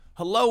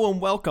Hello and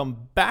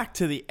welcome back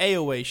to the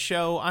AOA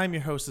show. I'm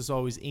your host as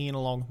always, Ian,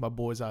 along with my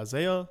boys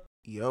Isaiah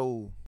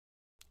Yo.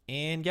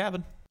 and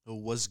Gavin.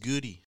 What's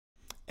goody?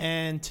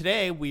 And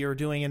today we are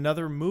doing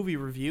another movie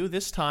review,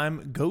 this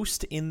time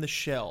Ghost in the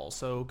Shell.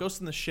 So Ghost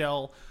in the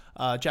Shell,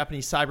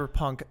 Japanese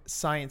cyberpunk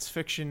science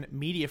fiction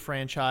media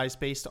franchise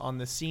based on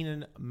the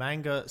seinen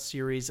manga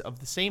series of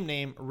the same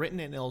name, written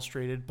and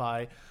illustrated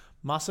by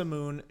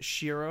Masamune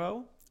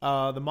Shirow.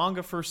 The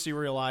manga first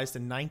serialized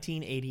in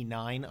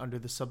 1989 under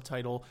the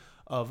subtitle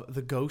of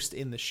The Ghost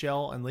in the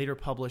Shell and later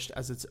published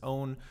as its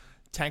own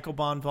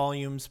tankobon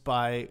volumes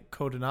by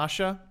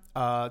Kodansha,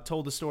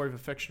 told the story of a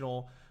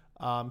fictional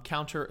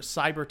counter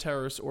cyber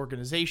terrorist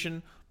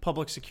organization,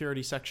 Public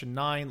Security Section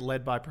 9,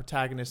 led by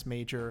protagonist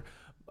Major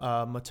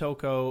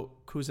Motoko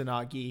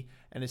Kusanagi,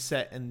 and is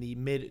set in the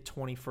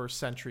mid-21st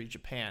century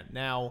Japan.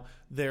 Now,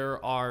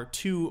 there are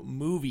two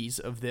movies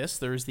of this.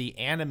 There's the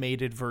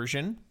animated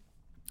version,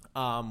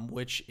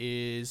 which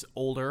is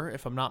older.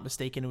 If I'm not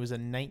mistaken, it was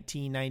in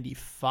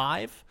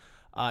 1995.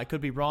 I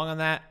could be wrong on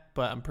that,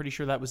 but I'm pretty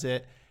sure that was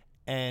it.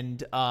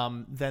 And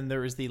then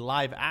there is the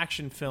live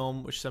action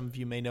film, which some of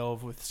you may know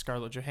of, with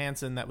Scarlett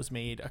Johansson, that was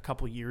made a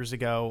couple years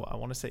ago. I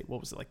want to say, what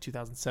was it, like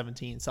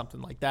 2017,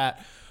 something like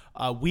that.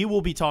 We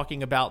will be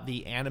talking about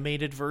the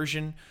animated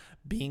version,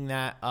 being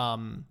that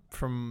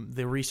from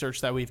the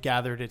research that we've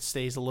gathered, it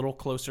stays a little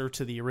closer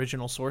to the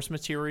original source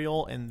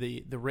material and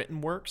the written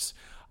works.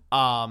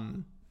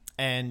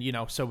 And, you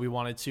know, so we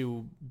wanted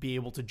to be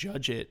able to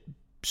judge it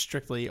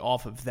strictly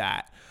off of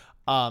that.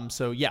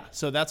 So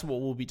that's what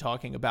we'll be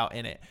talking about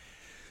in it.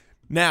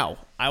 Now,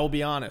 I will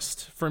be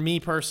honest, for me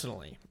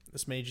personally,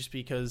 this may just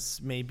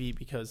maybe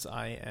because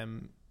I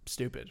am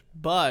stupid,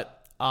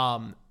 but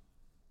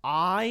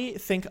I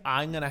think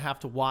I'm going to have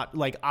to watch,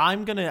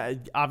 I'm going to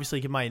obviously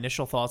give my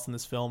initial thoughts on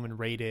this film and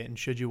rate it and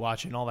should you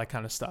watch it and all that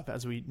kind of stuff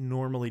as we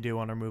normally do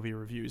on our movie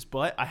reviews.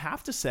 But I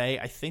have to say,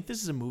 I think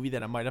this is a movie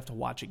that I might have to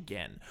watch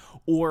again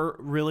or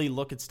really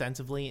look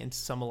extensively into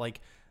some of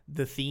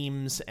the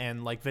themes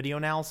and video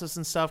analysis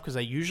and stuff, because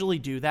I usually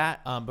do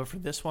that. But for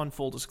this one,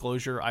 full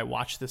disclosure, I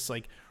watched this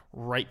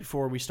right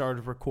before we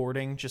started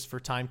recording just for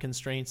time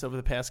constraints over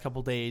the past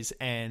couple days,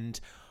 and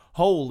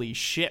holy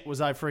shit,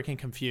 was I freaking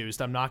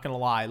confused. I'm not going to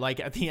lie.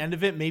 At the end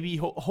of it, maybe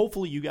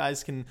hopefully you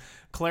guys can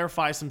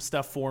clarify some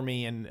stuff for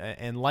me and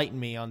enlighten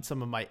me on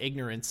some of my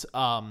ignorance.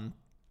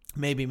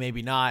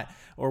 Maybe not,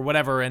 or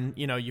whatever. And,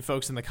 you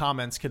folks in the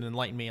comments can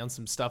enlighten me on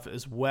some stuff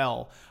as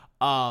well.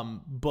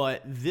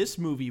 But this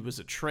movie was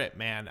a trip,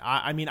 man.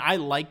 I mean, I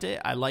liked it.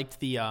 I liked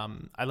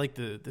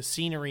the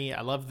scenery.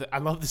 I love the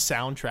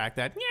soundtrack.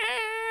 That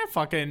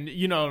fucking,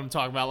 you know what I'm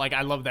talking about.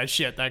 I love that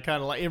shit. That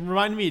kind of it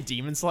reminded me of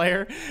Demon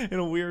Slayer in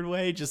a weird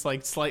way, just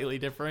slightly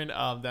different.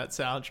 That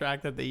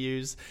soundtrack that they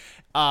use.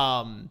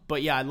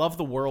 But yeah, I love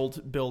the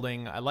world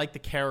building. I like the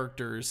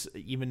characters,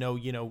 even though,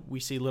 we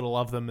see little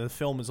of them. The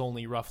film is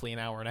only roughly an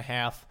hour and a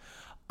half.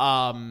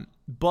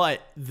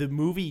 But the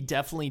movie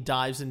definitely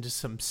dives into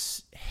some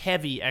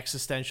heavy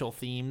existential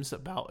themes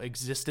about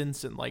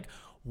existence and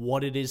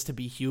what it is to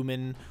be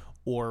human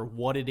or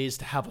what it is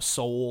to have a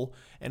soul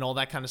and all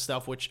that kind of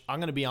stuff, which I'm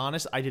going to be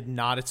honest, I did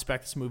not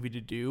expect this movie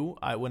to do.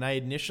 When I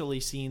had initially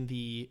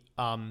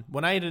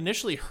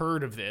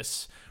heard of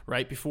this,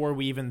 right before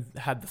we even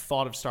had the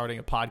thought of starting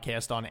a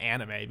podcast on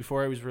anime,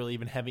 before I was really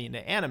even heavy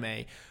into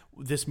anime,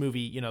 this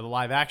movie, the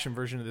live action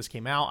version of this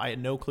came out. I had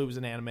no clue it was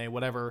an anime,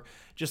 whatever.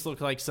 Just looked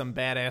like some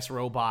badass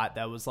robot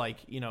that was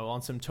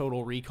on some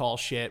Total Recall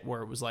shit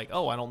where it was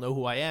oh, I don't know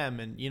who I am.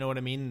 And you know what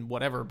I mean?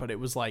 Whatever. But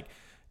it was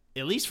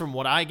at least from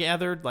what I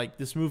gathered,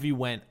 this movie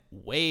went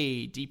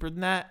way deeper than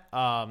that.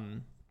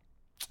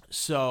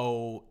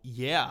 So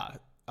yeah.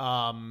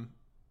 I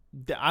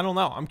don't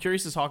know. I'm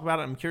curious to talk about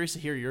it. I'm curious to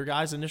hear your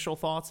guys' initial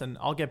thoughts, and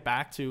I'll get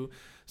back to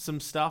some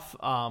stuff,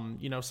 some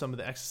of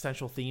the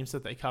existential themes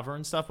that they cover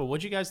and stuff. But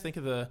what'd you guys think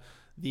of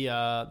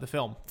the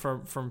film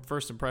from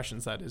first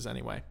impressions, that is,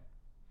 anyway?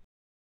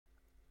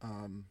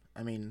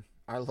 I mean,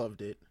 I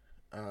loved it.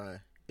 The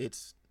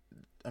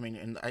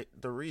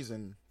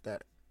reason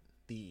that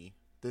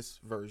this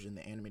version,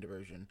 the animated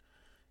version,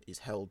 is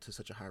held to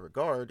such a high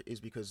regard is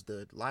because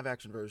the live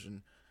action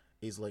version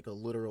is a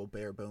literal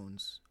bare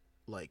bones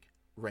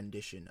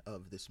rendition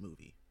of this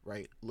movie,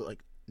 right?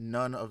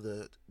 None of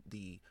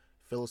the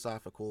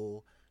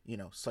philosophical,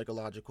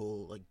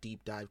 psychological,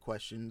 deep dive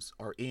questions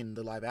are in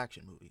the live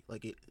action movie.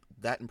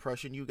 That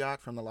impression you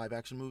got from the live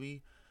action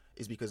movie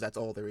is because that's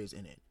all there is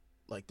in it.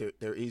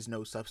 There is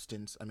no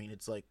substance. I mean,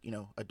 it's a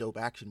dope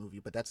action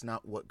movie, but that's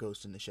not what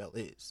Ghost in the Shell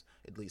is,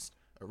 at least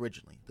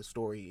originally. The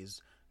story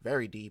is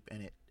very deep,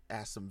 and it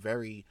asks some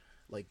very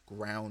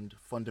ground,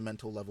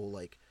 fundamental level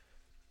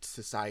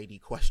society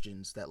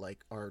questions that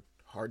are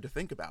hard to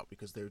think about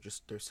because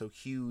they're so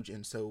huge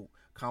and so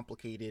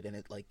complicated, and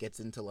it gets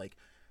into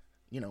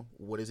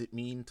what does it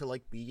mean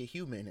to be a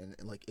human, and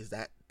is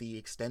that the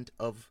extent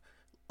of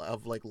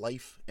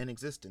life and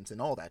existence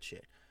and all that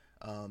shit.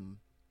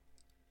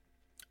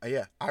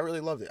 Yeah, I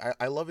really loved it.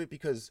 I love it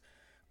because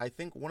I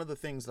think one of the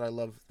things that I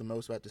love the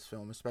most about this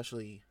film,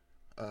 especially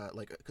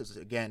because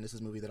again, this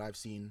is a movie that I've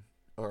seen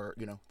or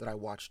that I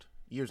watched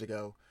years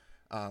ago,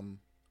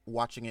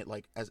 watching it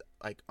like as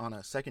like on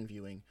a second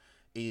viewing,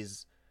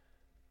 is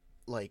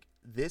like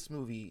this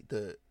movie,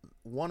 the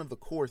one of the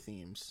core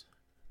themes,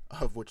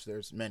 of which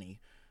there's many,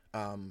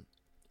 um,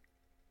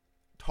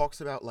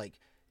 talks about like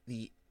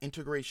the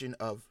integration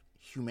of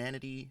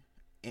humanity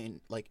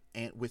in like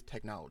and with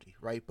technology,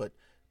 right? But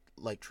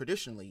like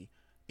traditionally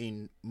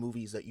in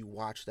movies that you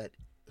watch that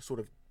sort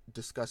of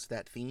discuss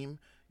that theme,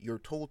 you're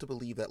told to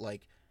believe that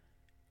like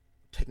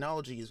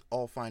technology is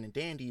all fine and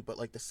dandy, but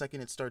like the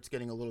second it starts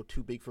getting a little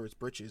too big for its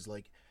britches,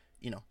 like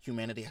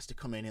humanity has to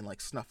come in and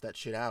like snuff that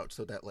shit out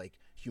so that like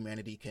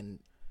humanity can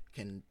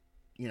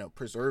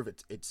preserve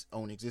its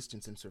own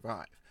existence and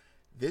survive.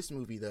 This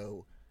movie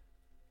though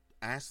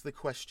asks the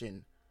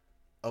question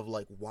of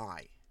like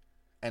why,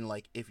 and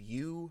like if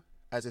you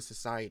as a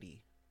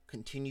society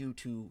continue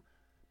to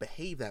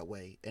behave that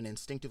way and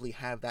instinctively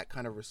have that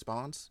kind of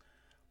response,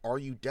 are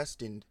you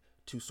destined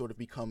to sort of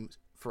become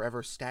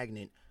forever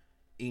stagnant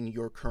in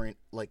your current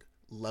like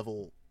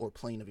level or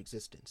plane of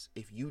existence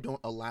if you don't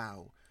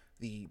allow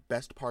the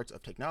best parts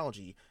of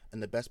technology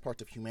and the best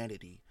parts of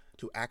humanity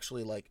to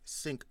actually like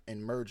sync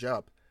and merge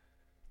up?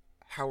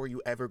 How are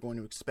you ever going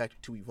to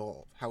expect to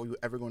evolve? How are you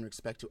ever going to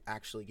expect to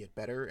actually get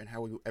better? And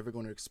how are you ever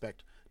going to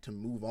expect to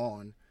move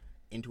on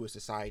into a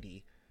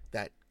society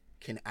that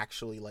can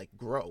actually like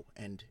grow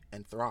and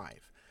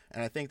thrive?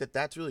 And I think that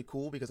that's really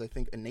cool, because I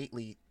think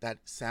innately that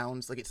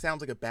sounds like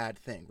a bad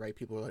thing, right?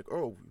 People are like,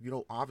 oh,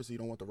 obviously you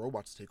don't want the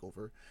robots to take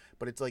over.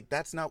 But it's like,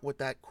 that's not what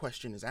that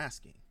question is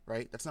asking,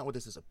 right? That's not what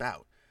this is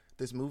about.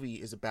 This movie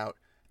is about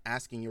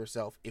asking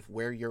yourself if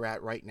where you're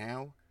at right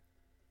now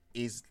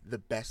is the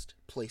best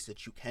place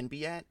that you can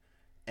be at,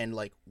 and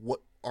like what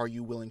are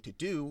you willing to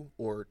do,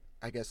 or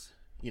I guess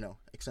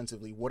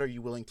extensively, what are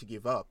you willing to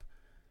give up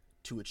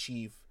to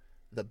achieve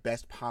the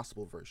best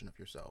possible version of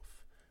yourself,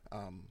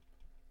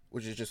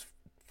 which is just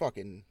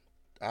fucking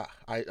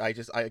I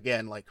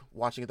again, like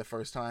watching it the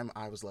first time,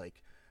 I was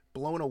like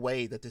blown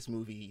away that this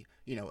movie,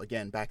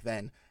 again back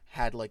then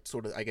had like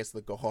sort of, I guess,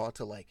 the gahah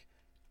to like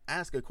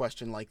ask a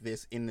question like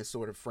this in this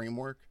sort of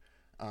framework.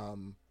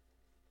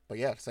 But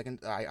yeah,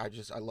 second, I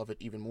love it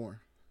even more.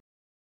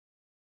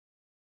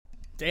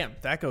 Damn,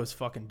 that goes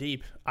fucking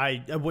deep.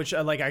 I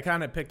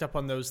kind of picked up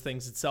on those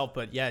things itself,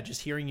 but yeah,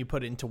 just hearing you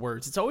put it into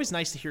words. It's always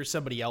nice to hear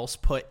somebody else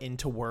put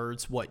into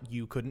words what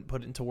you couldn't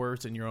put into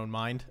words in your own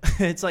mind.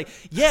 It's like,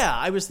 yeah,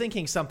 I was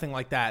thinking something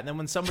like that. And then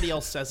when somebody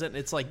else says it,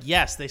 it's like,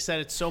 yes, they said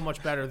it so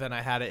much better than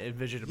I had it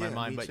envisioned in my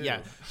mind. But too.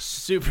 Yeah,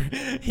 super.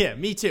 Yeah,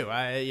 me too.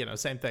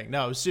 Same thing.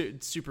 No,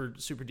 super,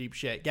 super deep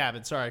shit.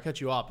 Gavin, sorry, I cut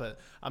you off, but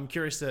I'm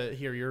curious to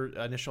hear your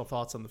initial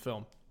thoughts on the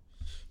film.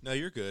 No,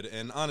 you're good.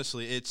 And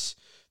honestly, it's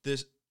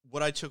this.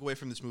 What I took away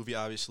from this movie,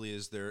 obviously,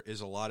 is there is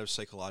a lot of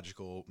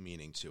psychological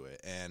meaning to it.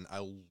 And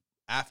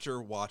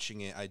after watching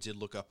it, I did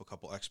look up a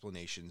couple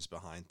explanations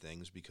behind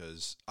things,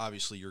 because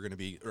obviously you're going to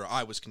be, or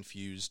I was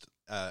confused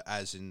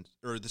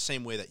or the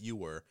same way that you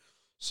were.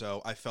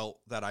 So I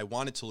felt that I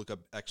wanted to look up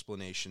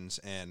explanations,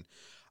 and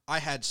I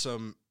had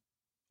some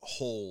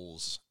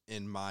holes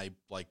in my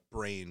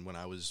brain when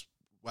I was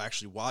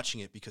actually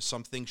watching it, because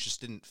some things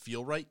just didn't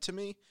feel right to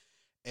me.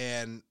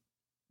 And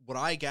what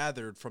I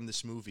gathered from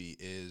this movie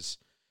is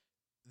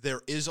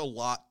there is a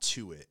lot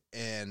to it,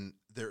 and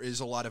there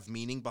is a lot of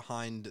meaning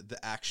behind the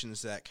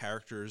actions that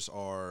characters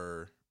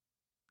are,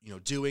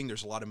 doing.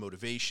 There's a lot of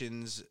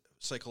motivations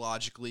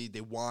psychologically.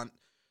 They want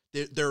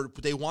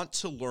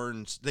to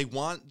learn. They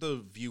want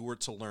the viewer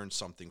to learn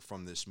something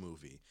from this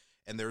movie,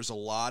 and there's a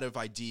lot of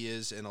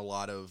ideas and a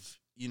lot of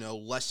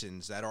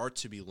lessons that are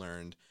to be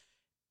learned,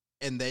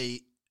 and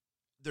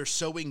they're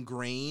so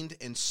ingrained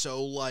and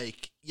so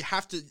you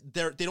have to.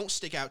 They don't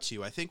stick out to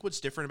you. I think what's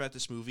different about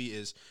this movie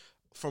is,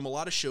 from a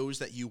lot of shows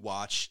that you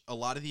watch, a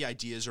lot of the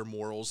ideas or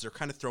morals, they're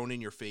kind of thrown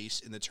in your face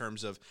in the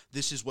terms of,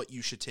 this is what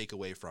you should take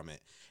away from it.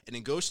 And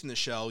in Ghost in the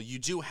Shell, you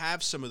do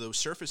have some of those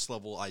surface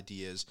level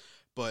ideas,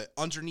 but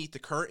underneath the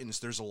curtains,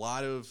 there's a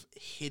lot of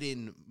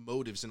hidden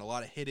motives and a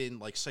lot of hidden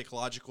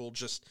psychological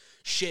just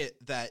shit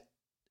that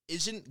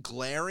isn't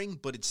glaring,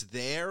 but it's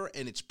there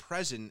and it's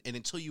present. And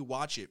until you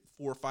watch it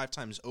 4 or 5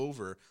 times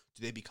over,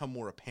 do they become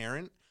more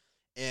apparent.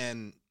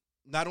 And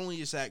not only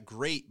is that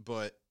great,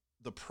 but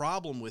the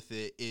problem with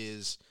it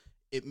is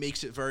it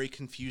makes it very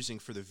confusing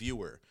for the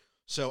viewer.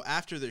 So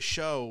after the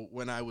show,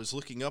 when I was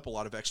looking up a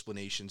lot of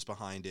explanations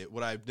behind it,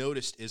 what I've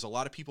noticed is a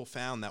lot of people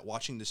found that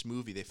watching this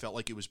movie, they felt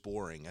like it was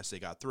boring as they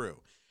got through.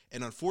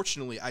 And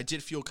unfortunately, I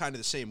did feel kind of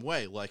the same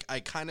way.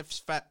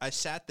 I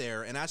sat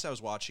there, and as I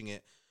was watching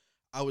it,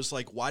 I was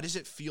like, why does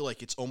it feel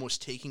like it's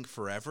almost taking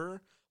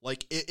forever?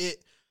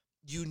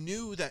 You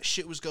knew that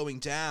shit was going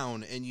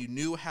down, and you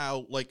knew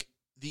how,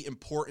 the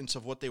importance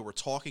of what they were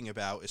talking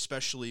about,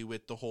 especially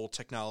with the whole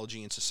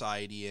technology and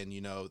society and,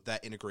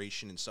 that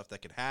integration and stuff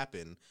that could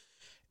happen.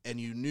 And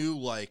you knew,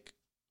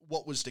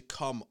 what was to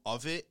come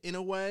of it in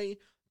a way,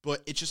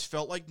 but it just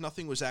felt like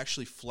nothing was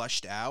actually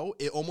fleshed out.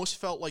 It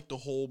almost felt like the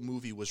whole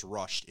movie was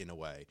rushed in a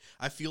way.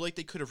 I feel like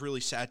they could have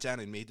really sat down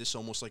and made this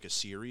almost like a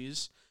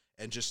series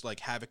and just like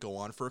have it go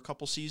on for a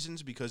couple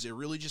seasons, because it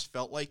really just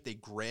felt like they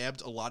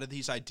grabbed a lot of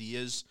these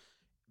ideas,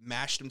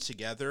 mashed them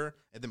together,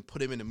 and then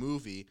put them in a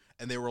movie,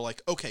 and they were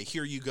like, okay,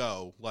 here you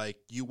go, like,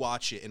 you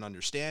watch it and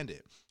understand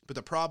it. But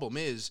the problem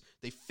is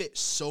they fit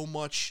so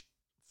much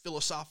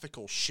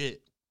philosophical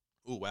shit.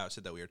 Oh, wow, I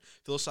said that weird.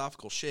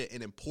 Philosophical shit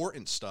and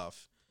important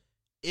stuff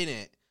in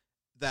it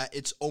that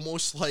it's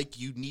almost like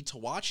you need to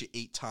watch it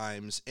 8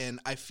 times. And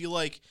I feel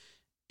like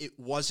it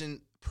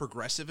wasn't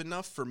progressive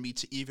enough for me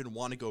to even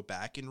want to go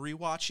back and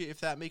rewatch it,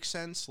 if that makes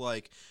sense.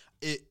 Like,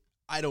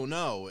 I don't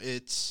know.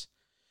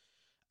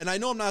 And I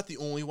know I'm not the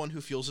only one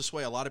who feels this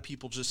way. A lot of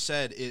people just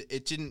said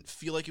it didn't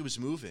feel like it was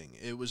moving.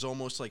 It was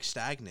almost like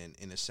stagnant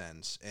in a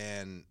sense.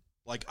 And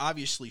like,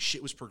 obviously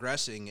shit was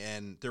progressing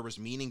and there was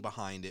meaning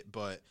behind it,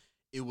 but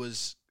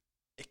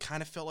it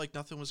kind of felt like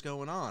nothing was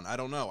going on. I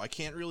don't know. I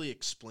can't really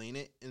explain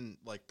it in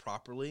like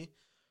properly,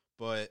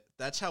 but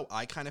that's how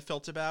I kind of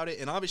felt about it.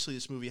 And obviously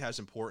this movie has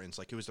importance.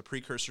 Like, it was the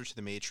precursor to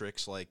The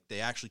Matrix. Like,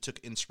 they actually took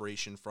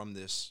inspiration from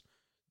this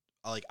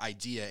like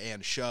idea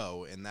and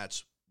show, and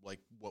that's like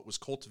what was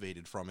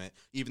cultivated from it.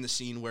 Even the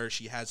scene where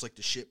she has like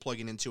the shit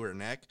plugging into her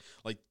neck,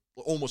 like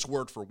almost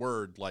word for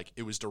word, like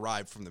it was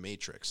derived from The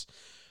Matrix,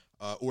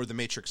 or The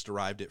Matrix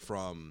derived it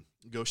from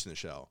Ghost in the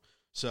Shell.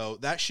 So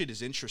that shit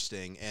is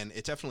interesting, and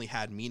it definitely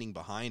had meaning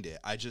behind it.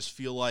 I just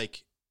feel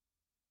like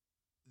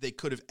they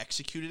could have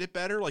executed it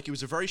better. Like, it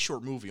was a very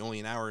short movie, only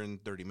an hour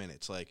and 30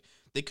 minutes. Like,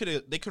 they could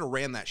have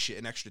ran that shit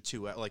an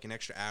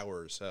extra hour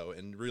or so,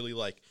 and really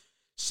like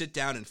sit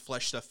down and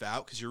flesh stuff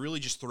out, because you're really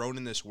just thrown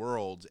in this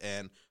world.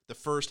 And the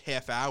first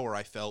half hour,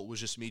 I felt,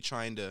 was just me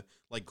trying to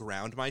like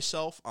ground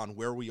myself on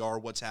where we are,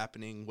 what's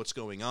happening, what's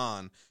going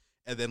on.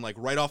 And then like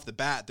right off the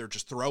bat, they're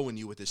just throwing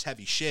you with this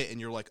heavy shit,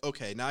 and you're like,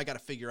 okay, now I got to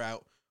figure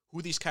out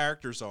who these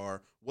characters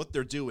are, what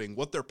they're doing,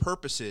 what their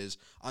purpose is,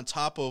 on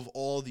top of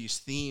all these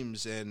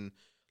themes and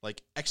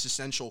like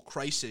existential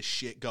crisis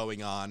shit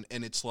going on.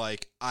 And it's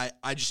like, I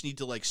just need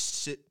to like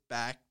sit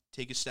back,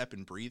 take a step,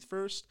 and breathe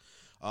first.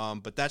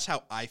 But that's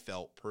how I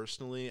felt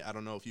personally. I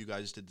don't know if you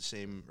guys did the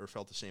same or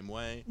felt the same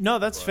way. No,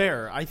 that's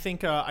fair. I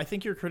think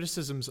your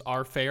criticisms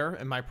are fair,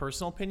 in my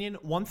personal opinion.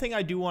 One thing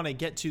I do want to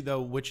get to,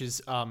 though, which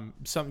is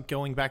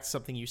going back to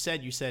something you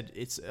said. You said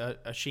it's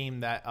a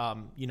shame that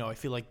I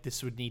feel like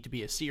this would need to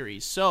be a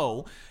series.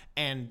 So,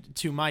 and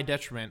to my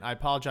detriment, I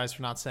apologize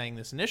for not saying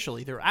this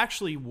initially, there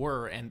actually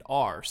were and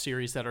are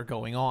series that are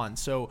going on.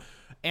 So,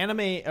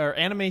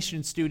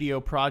 Animation Studio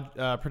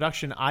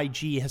Production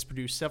IG has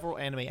produced several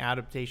anime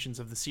adaptations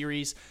of the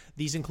series.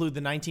 These include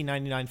the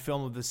 1999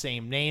 film of the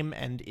same name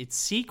and its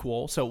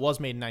sequel, so it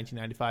was made in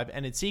 1995,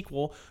 and its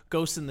sequel,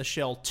 Ghost in the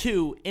Shell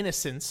 2: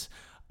 Innocence,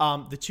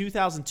 the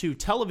 2002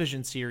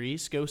 television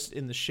series, Ghost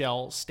in the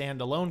Shell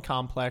Standalone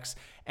Complex,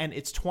 and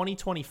its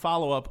 2020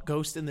 follow-up,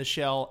 Ghost in the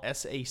Shell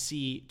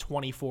SAC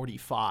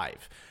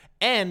 2045.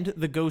 And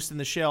the Ghost in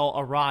the Shell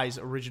Arise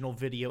original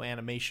video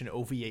animation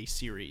OVA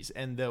series.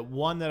 And the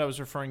one that I was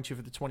referring to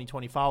for the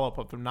 2020 follow-up,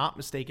 if I'm not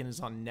mistaken, is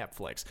on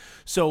Netflix.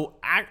 So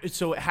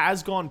it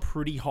has gone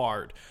pretty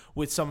hard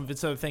with some of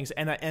its other things.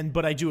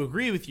 But I do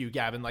agree with you,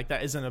 Gavin. Like,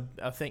 that isn't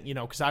a thing,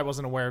 because I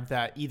wasn't aware of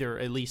that either,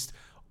 at least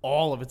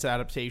all of its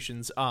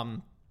adaptations.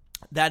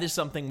 That is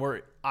something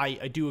where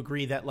I do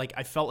agree that, like,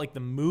 I felt like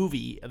the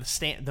movie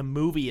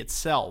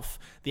itself,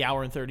 the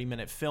hour and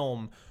 30-minute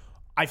film,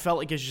 I felt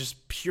like it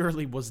just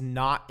purely was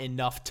not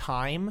enough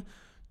time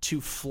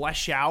to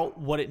flesh out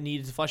what it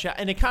needed to flesh out.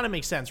 And it kind of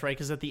makes sense, right?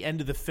 Because at the end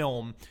of the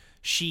film,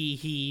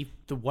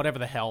 whatever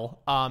the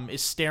hell,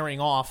 is staring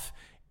off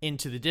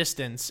into the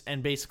distance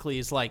and basically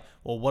is like,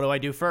 well, what do I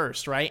do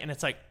first, right? And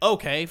it's like,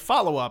 okay,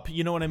 follow up.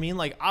 You know what I mean?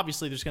 Like,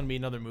 obviously there's going to be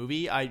another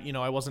movie.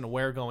 I wasn't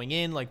aware going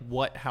in, like,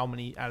 how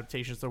many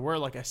adaptations there were,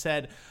 like I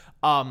said.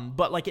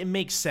 But like, it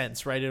makes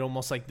sense, right? It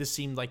almost like this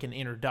seemed like an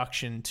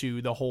introduction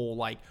to the whole,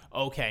 like,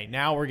 okay,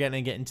 now we're going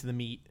to get into the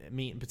meat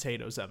and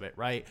potatoes of it,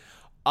 right?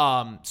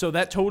 So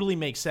that totally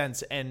makes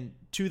sense. And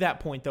to that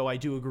point, though, I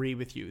do agree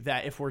with you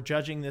that if we're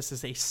judging this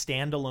as a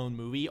standalone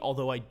movie,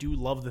 although I do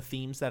love the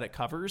themes that it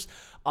covers,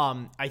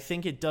 I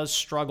think it does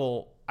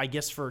struggle, I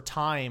guess, for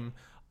time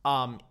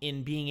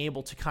in being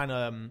able to kind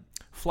of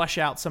flesh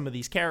out some of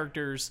these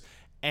characters.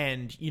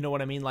 And you know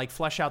what I mean? Like,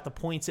 flesh out the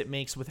points it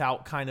makes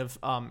without kind of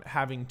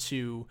having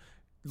to,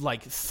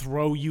 like,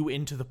 throw you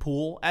into the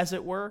pool, as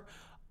it were.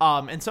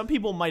 And some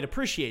people might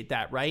appreciate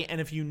that, right? And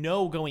if you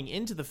know going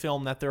into the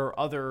film that there are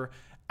other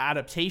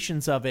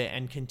adaptations of it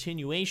and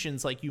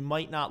continuations, like, you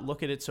might not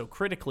look at it so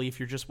critically if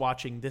you're just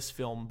watching this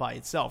film by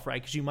itself,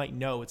 right? Because you might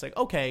know it's like,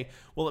 okay,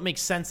 well, it makes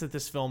sense that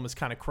this film is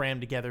kind of crammed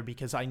together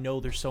because I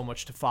know there's so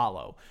much to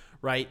follow,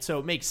 right? So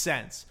it makes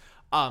sense.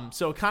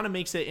 So it kind of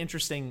makes it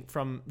interesting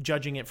from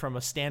judging it from a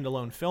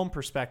standalone film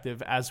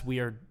perspective, as we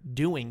are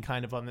doing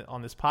kind of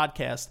on this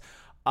podcast,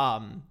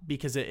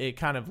 because it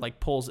kind of like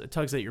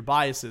tugs at your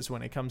biases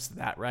when it comes to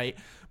that, right?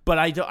 But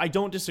I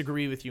don't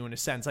disagree with you in a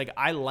sense. Like,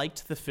 I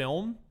liked the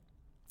film,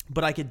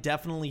 but I could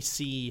definitely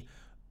see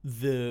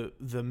the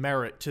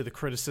merit to the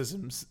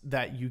criticisms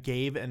that you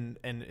gave, and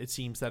it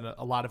seems that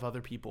a lot of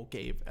other people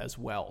gave as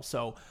well.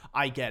 So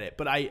I get it,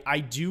 but I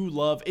do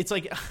love, it's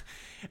like,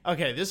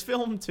 okay, this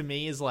film to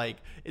me is like,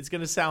 it's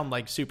gonna sound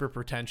like super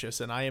pretentious,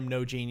 and I am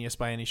no genius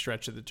by any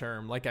stretch of the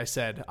term. Like I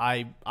said,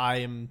 I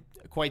am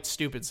quite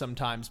stupid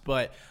sometimes,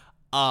 but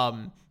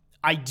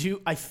I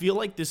feel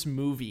like this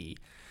movie,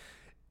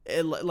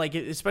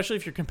 especially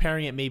if you're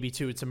comparing it maybe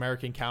to its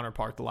American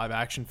counterpart, the live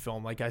action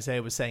film, like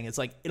Isaiah was saying, it's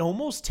like it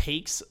almost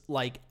takes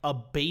like a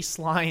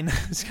baseline.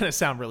 It's gonna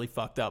sound really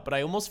fucked up, but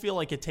I almost feel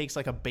like it takes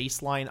like a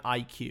baseline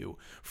IQ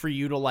for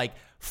you to like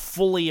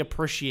fully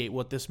appreciate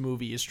what this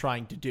movie is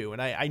trying to do.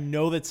 And I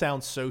know that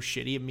sounds so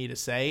shitty of me to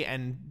say,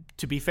 and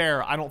to be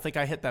fair, I don't think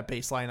I hit that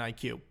baseline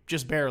IQ,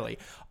 just barely.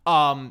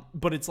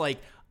 But it's like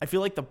I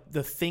feel like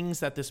the things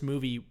that this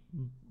movie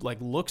like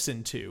looks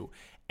into,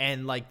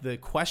 and like the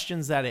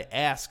questions that it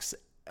asks,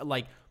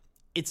 like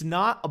it's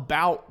not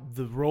about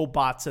the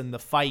robots and the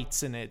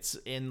fights and it's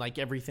in like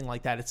everything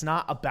like that. It's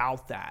not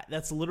about that.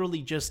 That's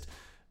literally just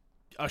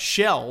a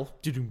shell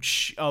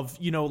of,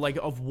 you know, like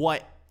of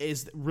what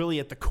is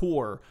really at the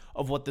core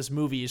of what this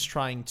movie is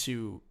trying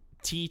to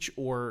teach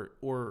or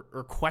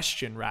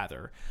question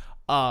rather.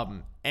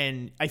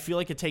 And I feel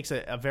like it takes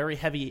a very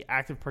heavy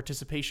active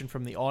participation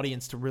from the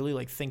audience to really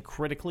like think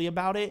critically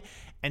about it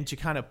and to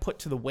kind of put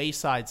to the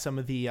wayside some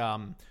of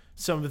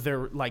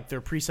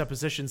their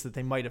presuppositions that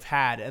they might have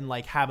had and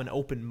like have an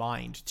open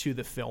mind to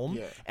the film.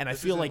 Yeah, and I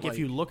feel like if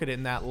you look at it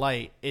in that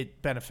light,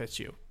 it benefits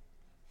you.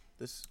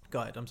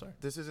 Go ahead. I'm sorry.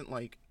 This isn't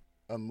like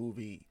a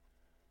movie.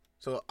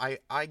 So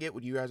I get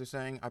what you guys are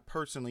saying. I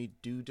personally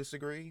do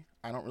disagree.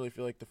 I don't really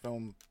feel like the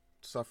film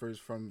suffers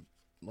from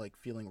like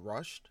feeling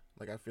rushed.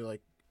 Like I feel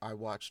like I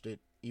watched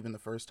it even the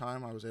first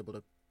time. I was able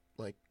to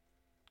like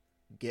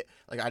get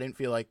like I didn't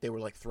feel like they were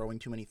like throwing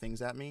too many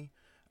things at me.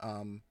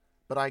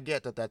 But I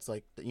get that that's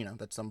like, you know,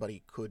 that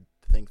somebody could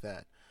think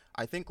that.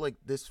 I think like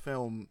this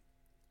film,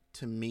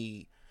 to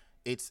me,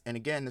 and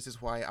again, this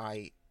is why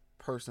I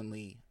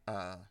personally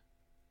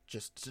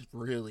just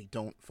really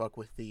don't fuck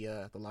with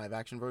the live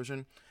action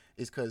version,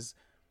 is because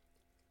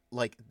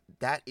like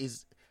that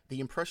is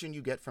the impression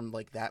you get from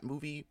like that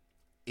movie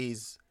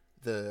is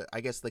I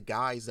guess the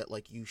guys that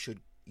like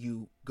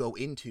you go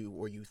into,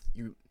 or you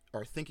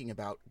are thinking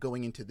about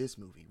going into this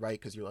movie, right?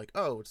 Because you're like,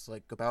 oh, it's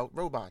like about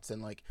robots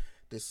and like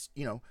this,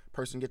 you know,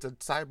 person gets a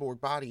cyborg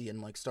body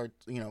and like start,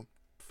 you know,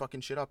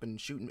 fucking shit up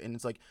and shooting, and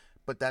it's like,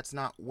 but that's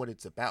not what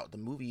it's about. The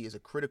movie is a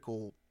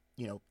critical,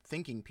 you know,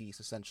 thinking piece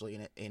essentially,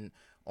 and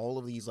all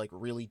of these like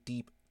really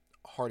deep,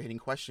 hard-hitting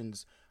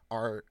questions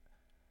are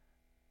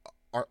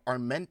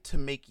meant to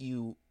make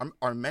you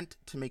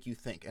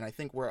think. And I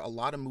think where a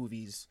lot of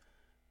movies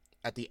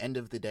at the end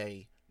of the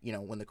day, you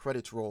know, when the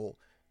credits roll,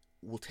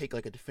 will take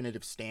like a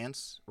definitive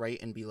stance, right,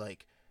 and be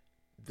like,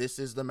 this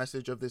is the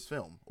message of this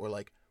film, or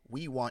like,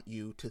 we want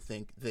you to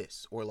think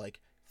this, or like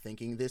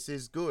thinking this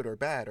is good or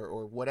bad,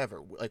 or whatever.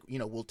 Like, you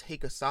know, we'll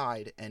take a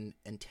side and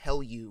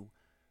tell you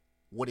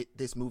what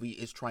this movie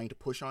is trying to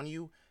push on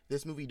you.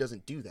 This movie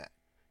doesn't do that,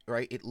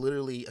 right? It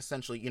literally,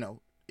 essentially, you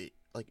know,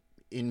 like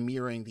in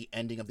mirroring the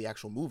ending of the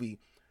actual movie,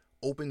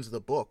 opens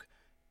the book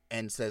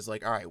and says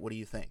like, all right, what do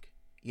you think?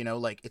 You know,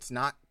 like, it's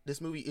not,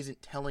 this movie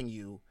isn't telling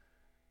you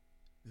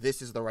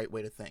this is the right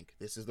way to think,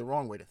 this is the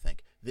wrong way to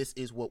think, this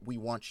is what we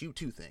want you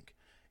to think.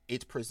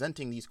 It's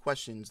presenting these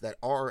questions that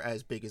are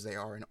as big as they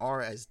are and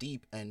are as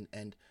deep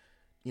and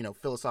you know,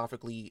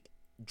 philosophically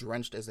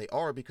drenched as they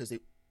are, because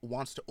it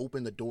wants to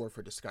open the door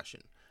for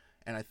discussion.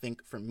 And I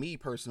think for me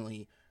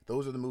personally,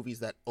 those are the movies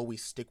that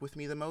always stick with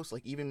me the most.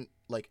 Like, even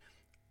like,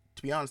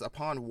 to be honest,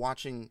 upon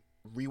rewatching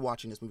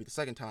this movie the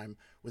second time,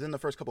 within the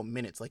first couple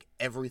minutes, like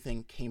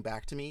everything came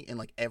back to me and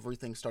like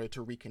everything started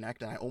to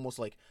reconnect, and I almost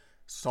like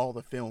saw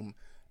the film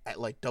at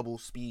like double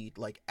speed,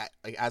 like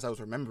as I was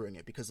remembering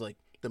it, because like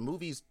the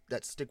movies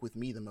that stick with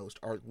me the most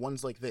are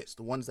ones like this,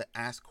 the ones that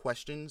ask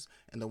questions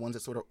and the ones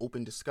that sort of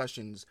open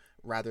discussions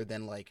rather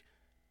than like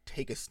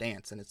take a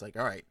stance and it's like,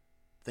 all right,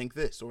 think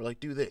this, or like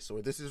do this,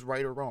 or this is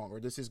right or wrong, or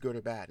this is good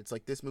or bad. It's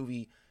like this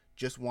movie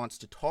just wants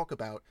to talk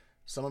about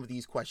some of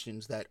these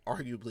questions that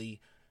arguably,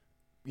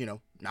 you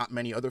know, not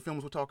many other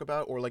films would talk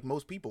about, or like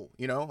most people,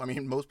 you know, I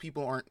mean, most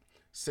people aren't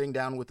sitting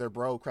down with their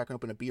bro, cracking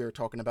open a beer,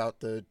 talking about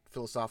the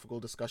philosophical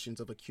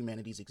discussions of like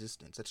humanity's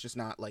existence. That's just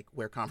not like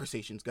where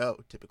conversations go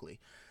typically.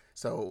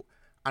 So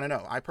I don't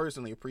know, I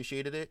personally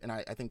appreciated it, and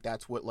I think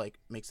that's what like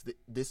makes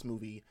this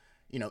movie,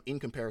 you know, in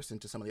comparison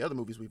to some of the other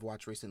movies we've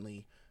watched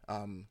recently,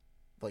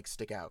 like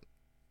stick out.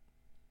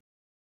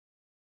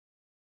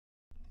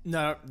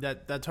 No,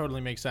 that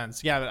totally makes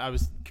sense. Gavin, I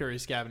was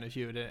curious, Gavin, if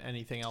you had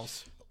anything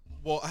else.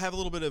 Well, I have a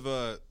little bit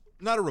of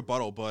not a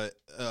rebuttal, but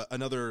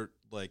another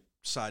like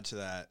side to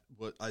that,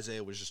 what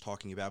Isaiah was just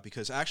talking about,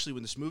 because actually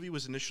when this movie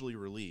was initially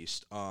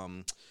released,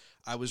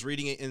 I was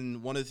reading it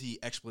in one of the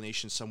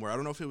explanations somewhere. I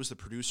don't know if it was the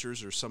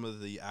producers or some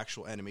of the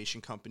actual animation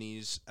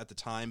companies at the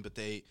time, but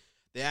they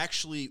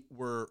actually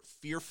were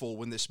fearful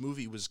when this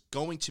movie was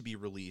going to be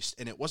released,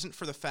 and it wasn't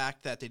for the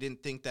fact that they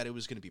didn't think that it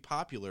was going to be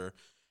popular.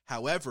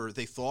 However,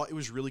 they thought it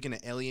was really going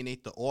to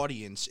alienate the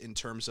audience in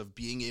terms of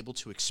being able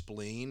to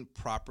explain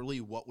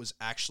properly what was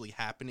actually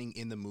happening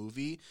in the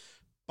movie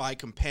by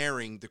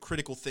comparing the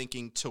critical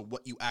thinking to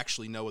what you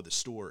actually know of the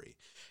story.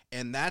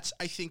 And that's,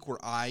 I think, where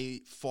I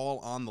fall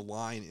on the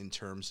line in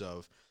terms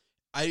of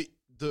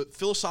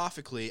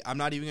philosophically, I'm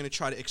not even going to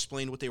try to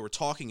explain what they were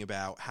talking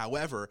about.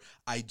 However,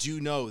 I do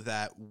know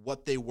that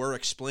what they were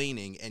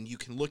explaining, and you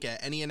can look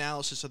at any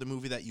analysis of the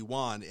movie that you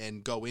want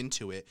and go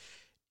into it,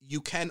 you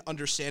can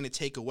understand and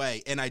take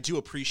away, and I do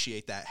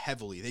appreciate that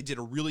heavily. They did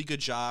a really good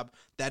job.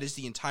 That is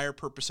the entire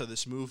purpose of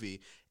this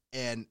movie,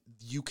 and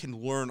you can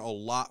learn a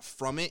lot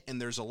from it,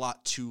 and there's a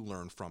lot to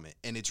learn from it,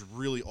 and it's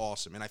really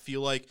awesome. And I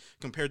feel like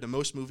compared to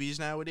most movies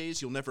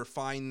nowadays, you'll never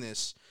find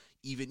this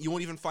you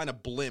won't even find a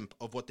blimp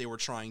of what they were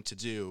trying to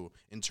do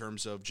in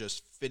terms of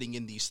just fitting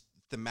in these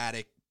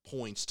thematic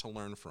points to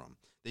learn from.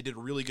 They did a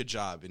really good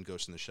job in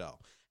Ghost in the Shell.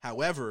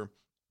 However,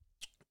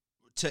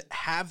 to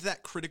have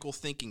that critical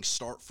thinking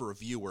start for a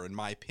viewer, in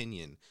my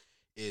opinion,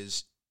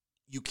 is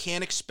you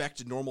can't expect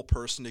a normal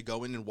person to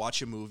go in and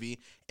watch a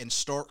movie and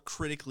start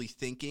critically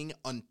thinking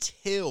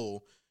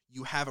until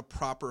you have a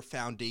proper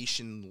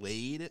foundation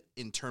laid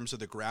in terms of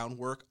the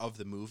groundwork of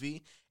the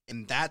movie.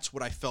 And that's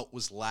what I felt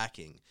was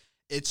lacking.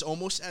 It's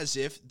almost as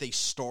if they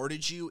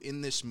started you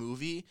in this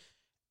movie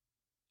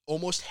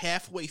almost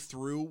halfway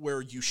through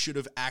where you should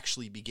have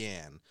actually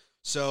began.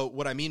 So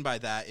what I mean by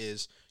that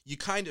is you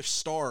kind of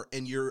start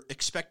and you're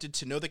expected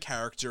to know the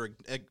character,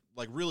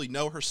 like really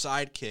know her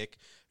sidekick,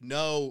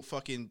 know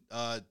fucking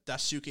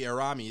Daisuke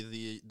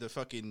Arami, the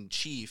fucking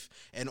chief,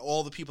 and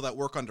all the people that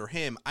work under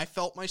him. I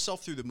felt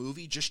myself through the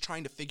movie just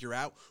trying to figure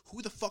out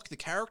who the fuck the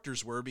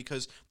characters were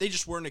because they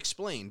just weren't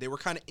explained. They were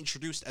kind of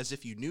introduced as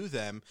if you knew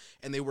them,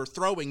 and they were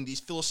throwing these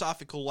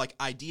philosophical like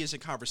ideas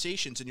and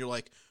conversations, and you're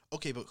like,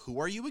 okay, but who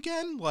are you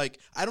again? Like,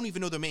 I don't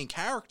even know the main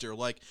character.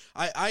 Like,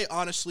 I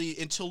honestly,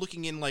 until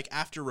looking in, like,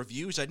 after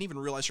reviews, I didn't even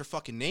realize her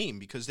fucking name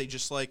because they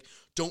just, like,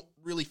 don't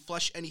really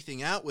flesh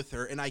anything out with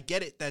her. And I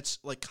get it. That's,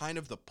 like, kind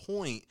of the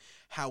point.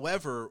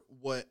 However,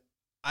 what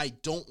I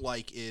don't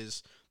like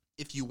is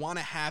if you want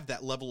to have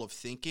that level of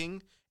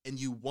thinking and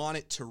you want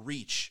it to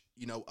reach,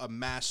 you know, a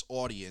mass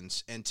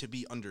audience and to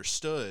be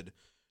understood,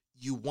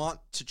 you want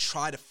to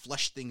try to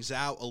flesh things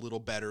out a little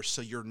better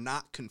so you're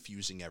not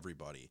confusing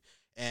everybody.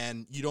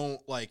 And you don't,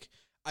 like,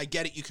 I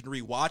get it, you can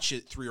rewatch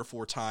it 3 or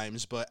 4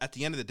 times, but at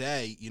the end of the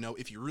day, you know,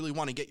 if you really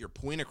want to get your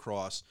point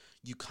across,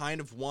 you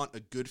kind of want a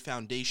good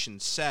foundation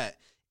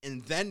set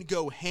and then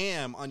go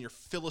ham on your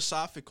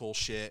philosophical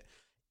shit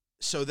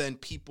so then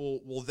people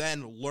will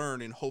then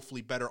learn and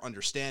hopefully better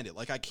understand it.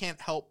 Like, I can't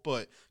help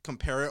but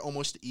compare it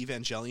almost to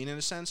Evangelion in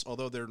a sense,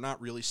 although they're not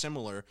really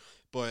similar,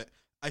 but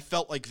I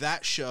felt like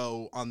that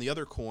show, on the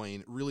other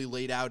coin, really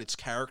laid out its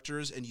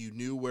characters and you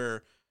knew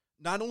where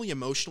not only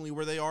emotionally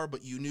where they are,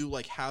 but you knew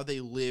like how they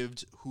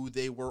lived, who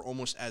they were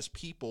almost as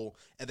people,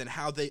 and then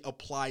how they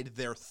applied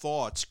their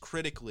thoughts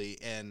critically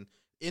and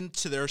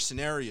into their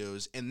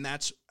scenarios. And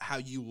that's how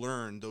you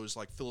learn those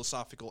like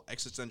philosophical,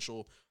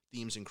 existential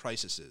themes and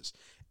crises.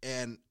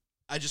 And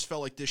I just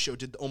felt like this show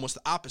did almost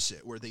the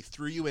opposite, where they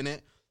threw you in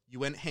it, you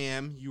went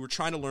ham, you were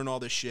trying to learn all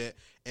this shit,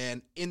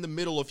 and in the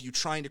middle of you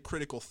trying to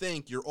critical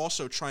think, you're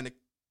also trying to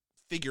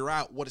figure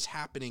out what is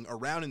happening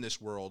around in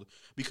this world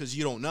because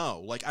you don't know.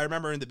 Like, I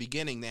remember in the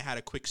beginning, they had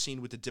a quick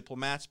scene with the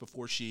diplomats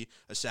before she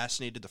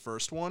assassinated the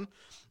first one.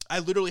 I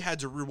literally had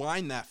to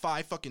rewind that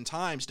 5 fucking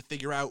times to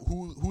figure out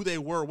who they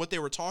were, what they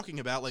were talking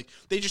about. Like,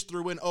 they just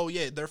threw in, oh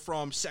yeah, they're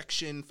from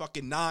section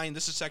fucking 9,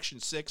 this is section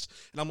 6.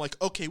 And I'm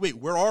like, okay, wait,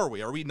 where are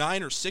we? Are we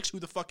 9 or 6? Who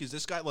the fuck is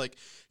this guy? Like,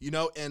 you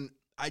know, and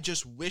I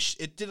just wish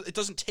it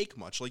doesn't take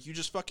much. Like, you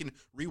just fucking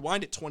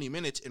rewind it 20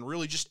 minutes and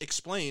really just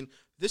explain,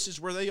 this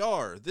is where they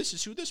are. This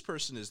is who this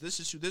person is. This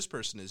is who this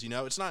person is. You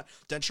know, it's not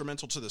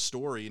detrimental to the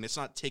story and it's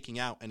not taking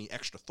out any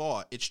extra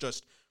thought. It's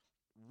just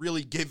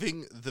really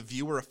giving the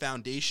viewer a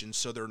foundation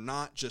so they're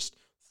not just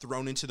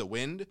thrown into the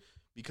wind,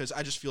 because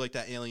I just feel like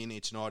that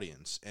alienates an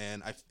audience.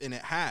 And it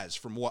has,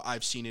 from what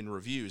I've seen in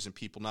reviews and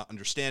people not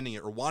understanding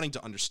it or wanting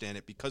to understand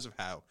it because of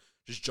how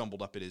just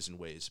jumbled up it is in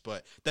ways.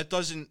 But that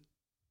doesn't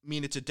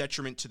mean it's a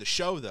detriment to the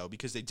show, though,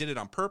 because they did it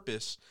on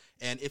purpose.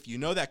 And if you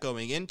know that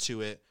going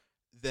into it,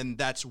 then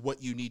that's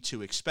what you need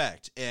to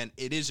expect. And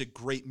it is a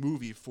great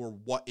movie for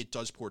what it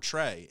does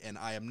portray. And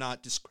I am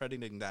not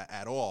discrediting that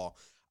at all.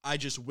 I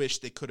just wish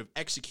they could have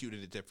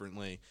executed it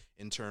differently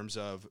in terms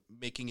of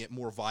making it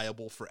more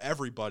viable for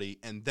everybody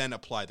and then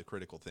apply the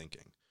critical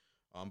thinking.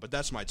 But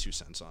that's my 2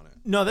 cents on it.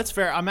 No, that's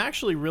fair. I'm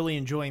actually really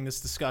enjoying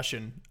this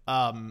discussion.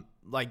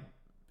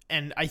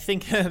 And I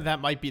think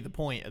that might be the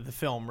point of the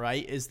film,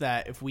 right? Is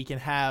that if we can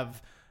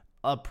have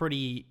a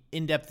pretty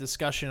in-depth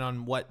discussion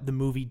on what the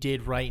movie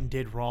did right and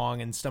did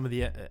wrong, and some of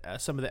the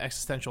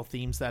existential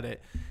themes that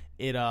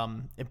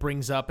it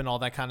brings up and all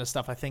that kind of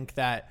stuff, I think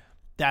that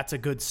that's a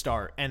good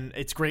start, and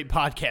it's great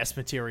podcast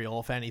material,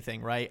 if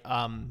anything, right?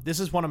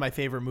 This is one of my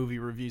favorite movie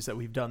reviews that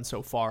we've done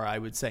so far, I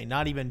would say.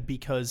 Not even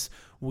because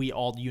we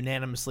all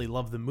unanimously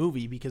love the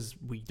movie, because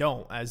we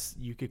don't, as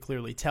you could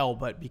clearly tell,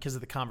 but because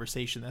of the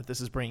conversation that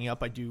this is bringing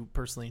up, I do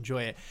personally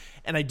enjoy it.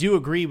 And I do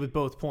agree with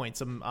both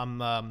points.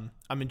 I'm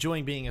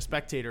enjoying being a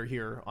spectator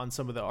here on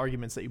some of the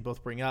arguments that you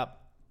both bring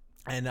up.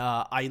 And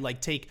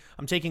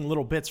I'm taking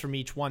little bits from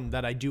each one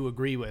that I do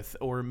agree with,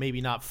 or maybe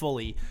not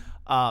fully.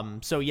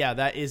 So yeah,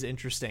 that is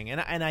interesting.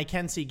 And I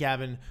can see,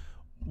 Gavin,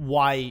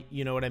 why,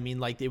 you know what I mean?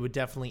 Like, it would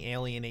definitely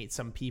alienate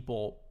some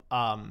people.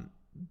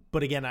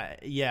 But again,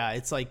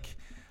 it's like,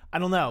 I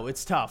don't know.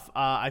 It's tough.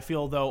 I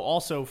feel, though,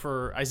 also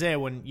for Isaiah,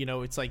 when, you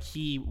know, it's like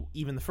he,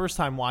 even the first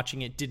time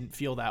watching it, didn't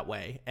feel that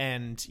way.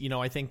 And, you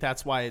know, I think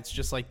that's why it's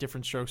just like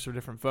different strokes for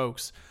different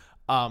folks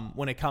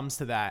when it comes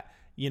to that,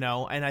 you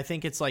know. And I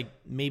think it's like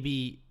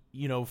maybe,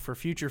 you know, for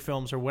future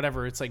films or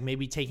whatever, it's like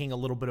maybe taking a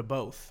little bit of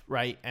both,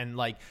 right? And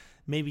like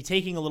maybe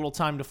taking a little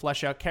time to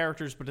flesh out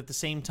characters, but at the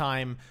same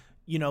time,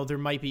 you know, there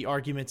might be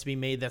arguments to be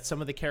made that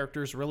some of the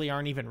characters really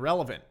aren't even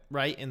relevant,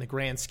 right, in the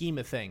grand scheme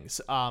of things.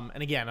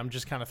 And again, I'm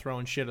just kind of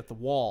throwing shit at the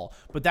wall,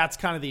 but that's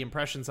kind of the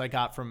impressions I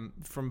got from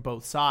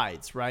both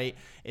sides, right?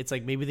 It's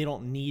like maybe they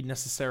don't need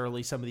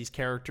necessarily some of these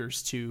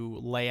characters to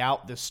lay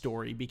out this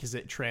story because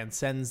it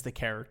transcends the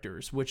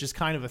characters, which is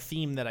kind of a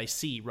theme that I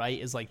see,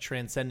 right, is like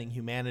transcending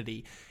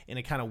humanity in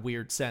a kind of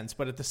weird sense.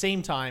 But at the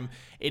same time,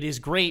 it is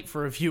great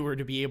for a viewer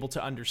to be able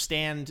to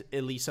understand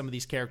at least some of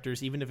these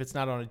characters, even if it's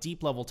not on a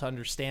deep level, to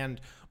understand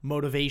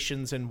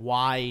motivations and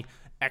why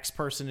X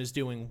person is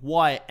doing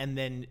what. And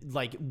then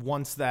like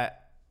once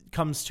that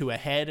comes to a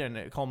head and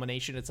a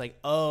culmination, it's like,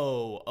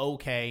 oh,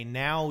 okay,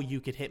 now you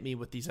could hit me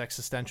with these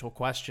existential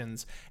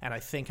questions, and I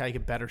think I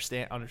could better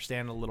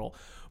understand a little.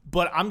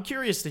 But I'm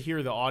curious to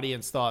hear the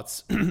audience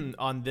thoughts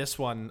on this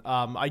one.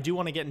 I do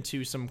want to get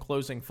into some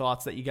closing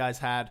thoughts that you guys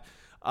had,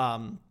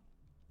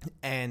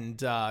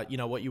 and you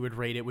know, what you would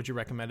rate it, would you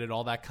recommend it,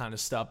 all that kind of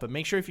stuff. But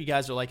make sure if you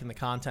guys are liking the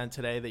content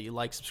today that you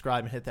like,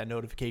 subscribe, and hit that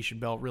notification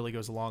bell. It really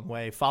goes a long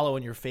way. Follow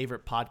on your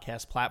favorite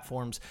podcast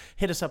platforms.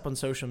 Hit us up on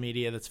social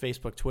media. That's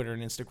Facebook, Twitter,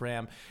 and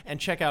Instagram. And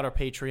check out our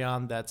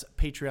Patreon. That's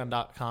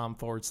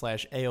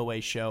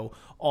patreon.com/AOA show.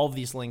 All of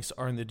these links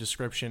are in the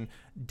description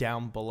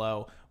down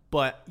below.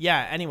 But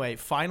yeah, anyway,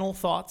 final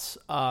thoughts.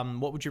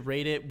 What would you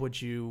rate it?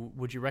 Would you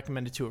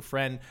recommend it to a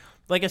friend?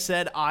 Like I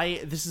said,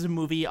 this is a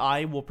movie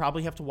I will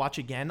probably have to watch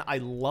again. I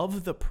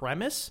love the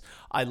premise.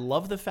 I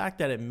love the fact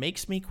that it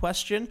makes me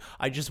question.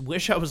 I just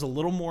wish I was a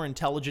little more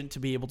intelligent to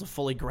be able to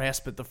fully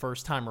grasp it the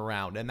first time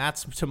around, and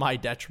that's to my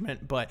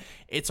detriment. But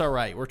it's all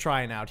right. We're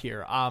trying out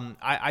here.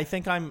 I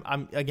think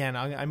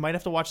I might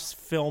have to watch this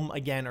film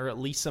again, or at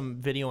least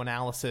some video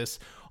analysis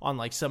on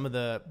like some of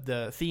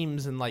the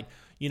themes and like,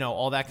 you know,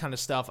 all that kind of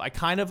stuff.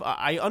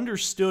 I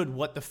understood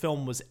what the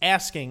film was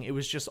asking. It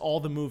was just all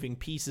the moving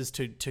pieces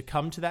to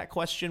come to that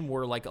question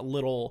were like a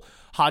little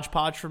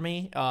hodgepodge for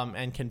me,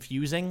 and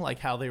confusing, like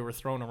how they were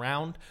thrown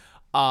around.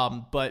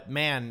 But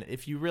man,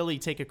 if you really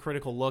take a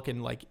critical look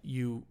and like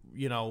you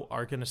know,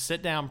 are going to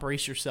sit down,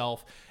 brace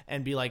yourself,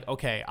 and be like,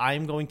 okay,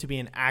 I'm going to be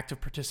an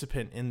active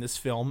participant in this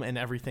film and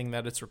everything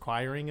that it's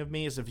requiring of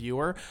me as a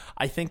viewer,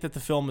 I think that the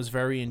film is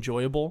very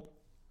enjoyable.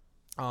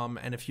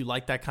 And if you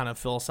like that kind of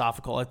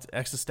philosophical,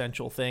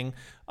 existential thing,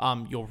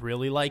 you'll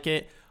really like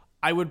it.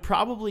 I would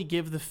probably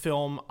give the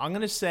film, I'm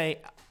going to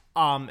say,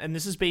 and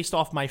this is based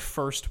off my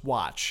first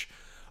watch,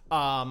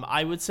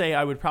 I would say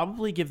I would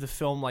probably give the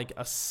film like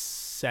a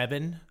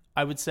 7,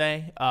 I would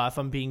say, if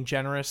I'm being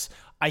generous.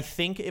 I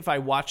think if I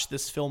watched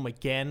this film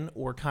again,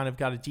 or kind of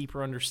got a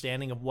deeper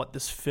understanding of what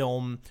this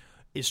film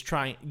is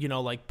trying, you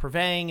know, like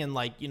purveying and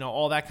like, you know,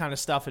 all that kind of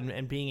stuff,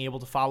 and being able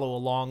to follow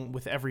along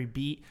with every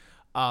beat,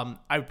 I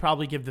would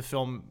probably give the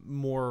film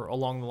more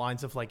along the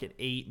lines of like an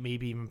 8,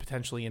 maybe even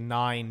potentially a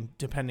 9,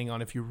 depending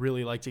on if you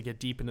really like to get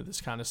deep into this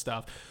kind of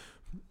stuff.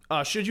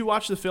 Should you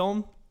watch the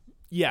film?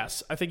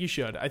 Yes, I think you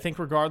should. I think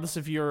regardless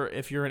if you're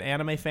an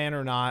anime fan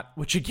or not,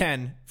 which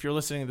again, if you're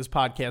listening to this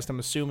podcast, I'm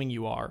assuming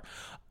you are.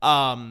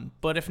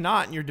 But if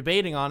not, and you're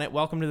debating on it,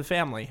 welcome to the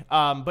family.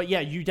 But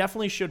yeah, you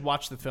definitely should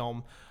watch the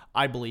film,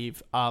 I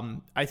believe.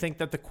 I think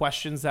that the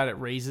questions that it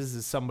raises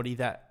is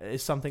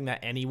something that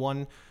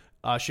anyone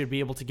should be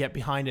able to get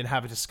behind and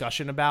have a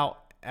discussion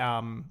about.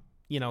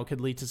 You know,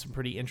 could lead to some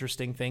pretty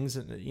interesting things,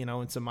 you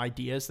know, and some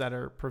ideas that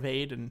are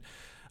purveyed, and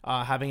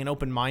having an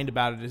open mind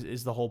about it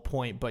is the whole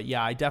point. But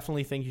yeah, I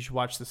definitely think you should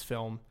watch this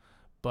film.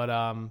 But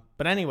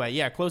anyway,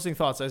 yeah, closing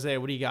thoughts.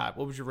 Isaiah, what do you got?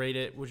 What would you rate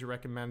it? Would you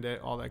recommend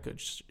it? All that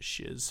good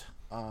shiz.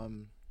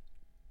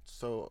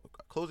 So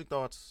closing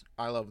thoughts,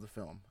 I love the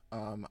film.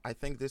 I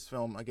think this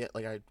film, again,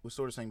 like I was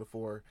sort of saying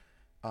before,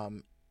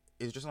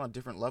 is just on a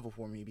different level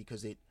for me,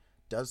 because it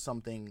does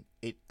something,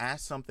 it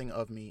asks something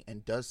of me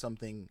and does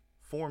something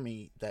for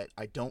me that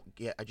I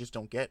just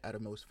don't get out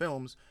of most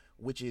films,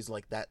 which is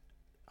like that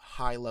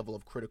high level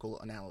of critical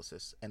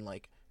analysis and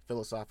like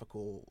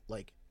philosophical,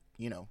 like,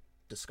 you know,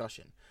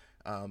 discussion.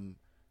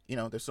 You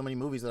know, there's so many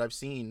movies that I've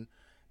seen,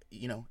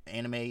 you know,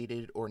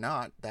 animated or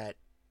not, that,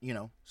 you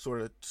know,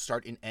 sort of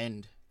start and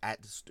end at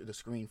the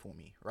screen for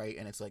me, right?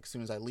 And it's like, as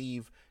soon as I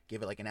leave,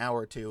 give it like an hour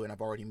or two, and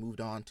I've already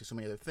moved on to so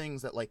many other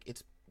things that like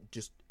it's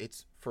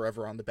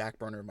forever on the back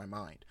burner of my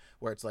mind.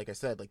 Where it's like I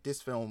said, like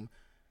this film,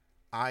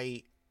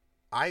 I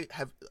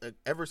have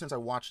ever since I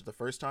watched it the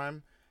first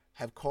time,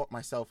 have caught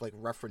myself like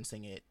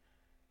referencing it,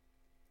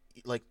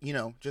 like, you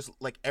know, just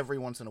like every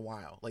once in a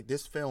while. Like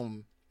this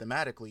film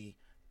thematically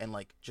and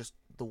like just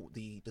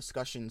the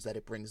discussions that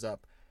it brings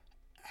up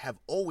have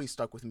always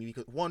stuck with me,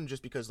 because one,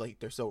 just because like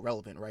they're so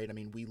relevant, right? I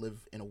mean, we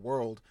live in a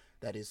world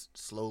that is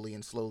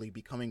slowly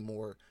becoming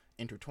more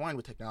intertwined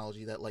with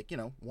technology, that like, you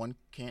know, one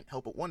can't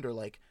help but wonder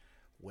like,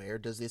 where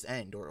does this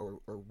end, or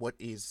what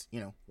is, you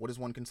know, what does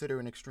one consider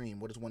an extreme,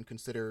 what does one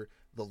consider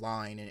the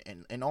line,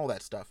 and all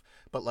that stuff.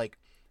 But like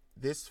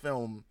this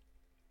film,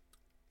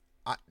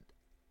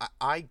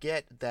 I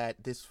get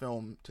that this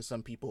film to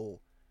some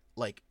people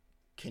like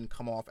can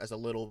come off as a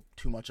little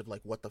too much of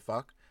like, what the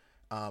fuck.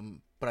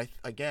 But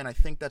I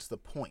think that's the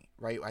point,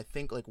 right? I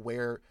think like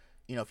where,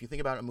 you know, if you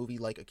think about a movie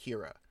like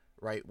Akira,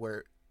 right,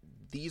 where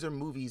these are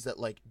movies that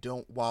like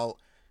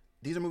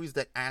these are movies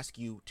that ask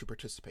you to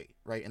participate,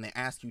 right? And they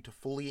ask you to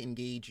fully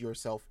engage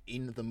yourself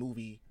in the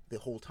movie the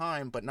whole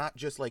time, but not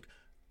just like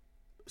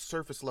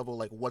surface level,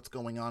 like what's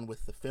going on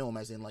with the film,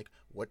 as in like,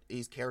 what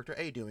is character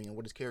A doing and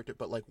what is character,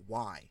 but like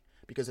why?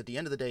 Because at the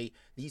end of the day,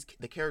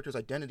 the characters'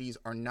 identities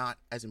are not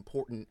as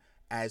important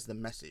as the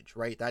message,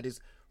 right? That is,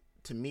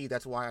 to me,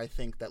 that's why I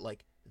think that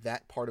like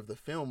that part of the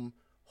film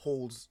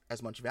holds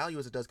as much value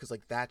as it does, because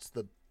like that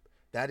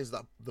is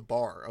the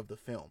bar of the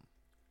film,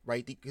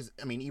 right? Because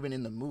I mean, even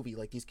in the movie,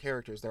 like these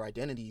characters, their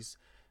identities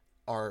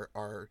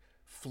are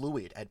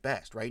fluid at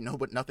best, right?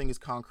 Nothing is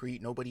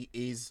concrete. Nobody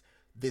is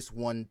this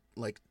one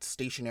like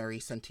stationary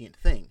sentient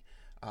thing,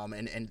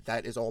 and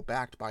that is all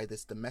backed by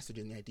the message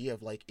and the idea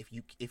of like,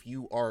 if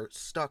you are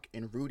stuck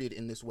and rooted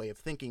in this way of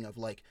thinking of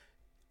like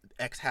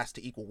X has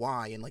to equal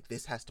Y and like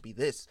this has to be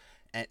this,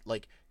 and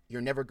like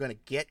you're never going to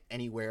get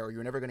anywhere, or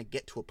you're never going to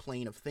get to a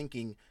plane of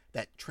thinking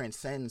that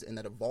transcends and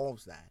that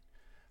evolves that,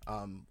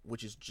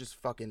 which is just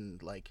fucking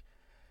like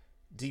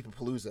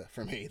Deepapalooza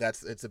for me.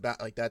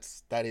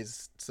 That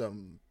is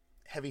some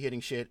heavy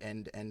hitting shit,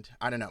 and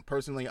I don't know,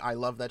 personally I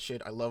love that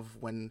shit. I love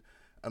when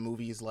a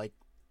movie is like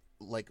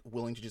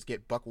willing to just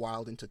get buck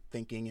wild into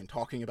thinking and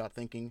talking about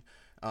thinking.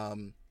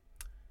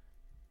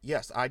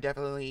 Yes, I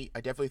definitely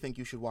think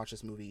you should watch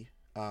this movie.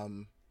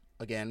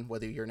 Again,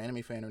 whether you're an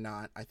anime fan or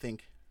not, I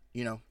think,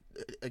 you know,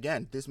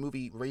 again, this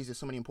movie raises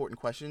so many important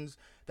questions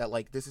that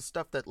like this is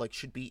stuff that like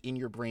should be in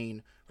your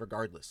brain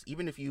regardless.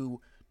 Even if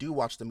you do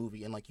watch the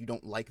movie and like you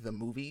don't like the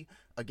movie,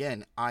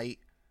 again, I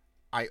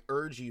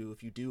urge you,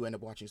 if you do end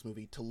up watching this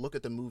movie, to look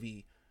at the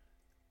movie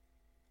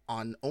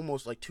on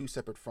almost like two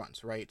separate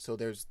fronts, right? So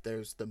there's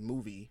the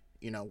movie,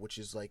 you know, which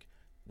is like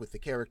with the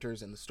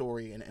characters and the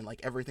story and like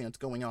everything that's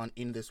going on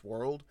in this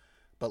world.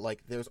 But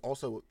like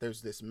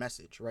there's this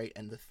message, right?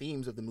 And the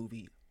themes of the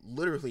movie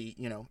literally,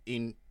 you know,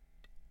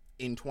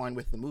 entwine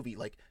with the movie,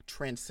 like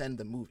transcend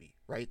the movie,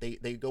 right?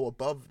 They go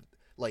above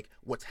like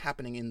what's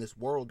happening in this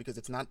world, because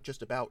it's not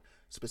just about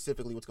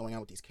specifically what's going on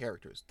with these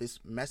characters. This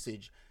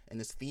message and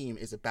this theme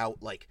is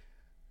about like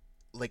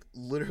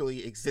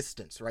literally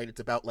existence, right? It's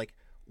about like,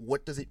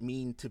 what does it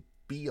mean to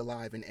be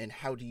alive, and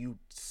how do you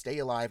stay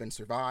alive and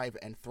survive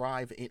and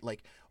thrive in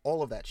like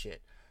all of that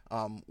shit,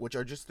 which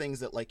are just things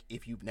that like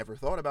if you've never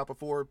thought about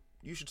before,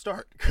 you should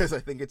start, because I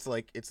think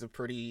it's a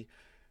pretty,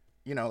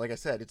 you know, like I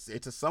said,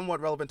 it's a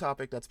somewhat relevant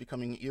topic that's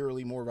becoming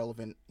eerily more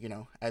relevant, you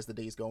know, as the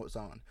days goes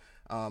on.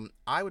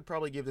 I would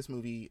probably give this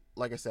movie,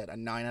 like I said, a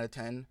 9 out of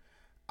 10.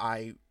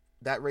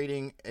 That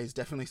rating is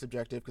definitely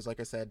subjective, because like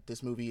I said,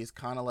 this movie is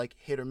kind of like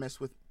hit or miss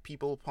with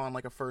people upon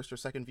like a first or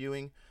second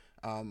viewing.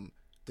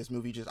 This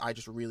movie I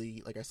just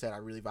really, like I said, I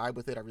really vibe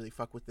with it. I really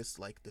fuck with this,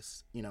 like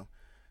this, you know,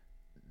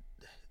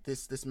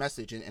 this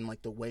message and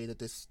like the way that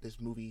this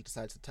movie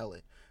decides to tell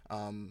it.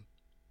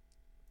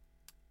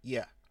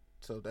 Yeah.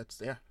 So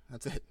that's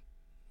it.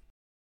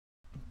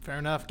 Fair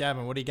enough.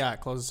 Gavin, what do you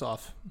got? Close us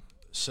off.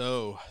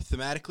 So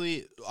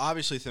thematically,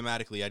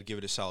 I'd give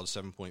it a solid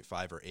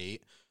 7.5 or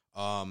 8.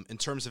 In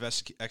terms of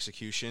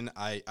execution,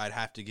 I'd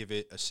have to give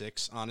it a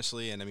 6,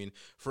 honestly. And I mean,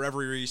 for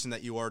every reason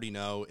that you already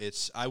know,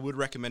 I would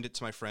recommend it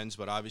to my friends,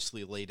 but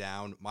obviously lay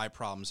down my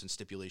problems and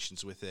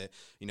stipulations with it.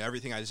 You know,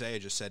 everything Isaiah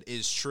just said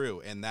is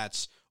true, and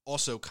that's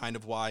also kind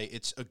of why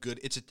it's a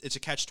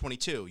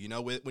catch-22. You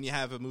know, when you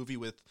have a movie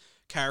with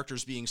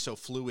characters being so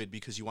fluid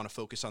because you want to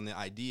focus on the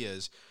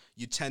ideas,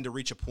 you tend to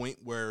reach a point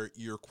where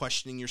you're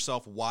questioning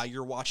yourself why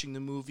you're watching the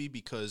movie,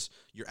 because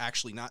you're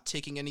actually not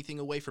taking anything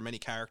away from any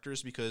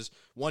characters, because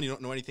one, you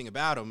don't know anything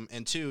about them,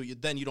 and two, you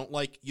don't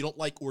like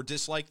or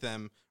dislike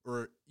them,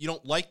 or you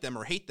don't like them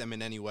or hate them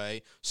in any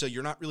way, so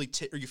you're not really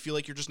or you feel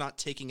like you're just not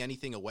taking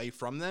anything away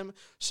from them.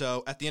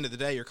 So at the end of the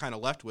day, you're kind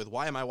of left with,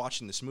 why am I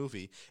watching this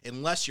movie?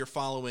 Unless you're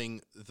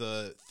following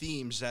the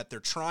themes that they're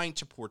trying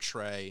to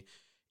portray.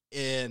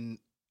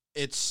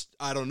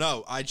 I don't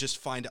know. I just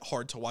find it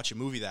hard to watch a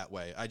movie that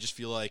way. I just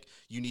feel like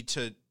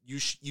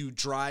you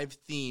drive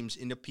themes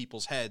into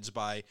people's heads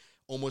by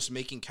almost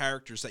making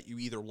characters that you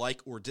either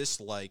like or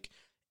dislike,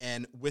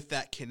 And with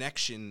that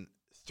connection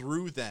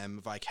through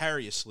them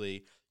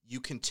vicariously, you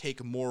can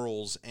take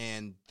morals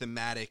and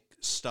thematic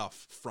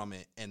stuff from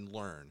it and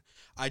learn.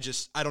 I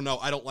don't know.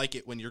 I don't like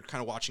it when you're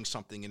kind of watching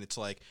something and it's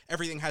like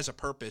everything has a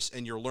purpose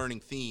and you're learning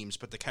themes,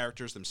 but the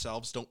characters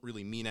themselves don't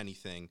really mean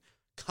anything.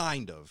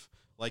 Kind of.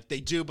 Like they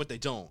do, but they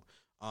don't.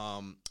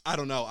 I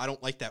don't know. I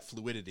don't like that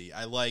fluidity.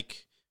 I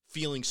like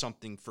feeling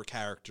something for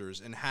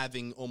characters and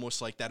having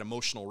almost like that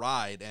emotional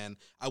ride. And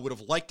I would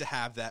have liked to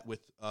have that with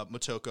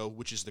Motoko,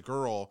 which is the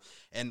girl.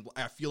 And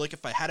I feel like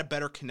if I had a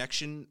better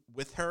connection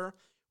with her,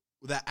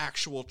 that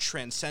actual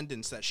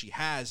transcendence that she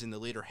has in the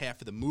later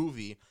half of the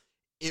movie,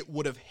 it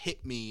would have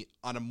hit me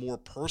on a more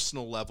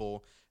personal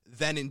level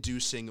than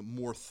inducing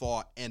more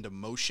thought and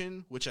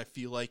emotion, which I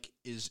feel like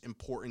is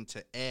important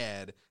to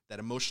add that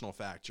emotional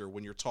factor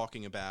when you're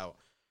talking about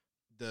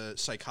the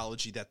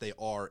psychology that they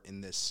are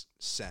in this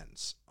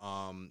sense.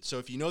 So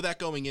if you know that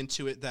going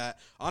into it, that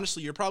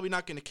honestly, you're probably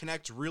not going to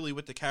connect really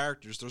with the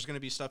characters. There's going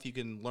to be stuff you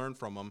can learn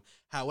from them.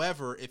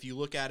 However, if you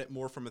look at it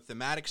more from a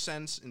thematic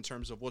sense in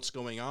terms of what's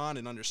going on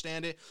and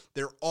understand it,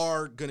 there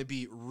are going to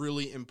be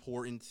really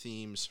important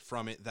themes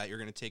from it that you're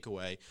going to take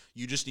away.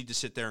 You just need to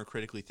sit there and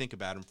critically think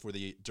about them for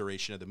the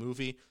duration of the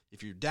movie.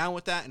 If you're down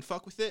with that and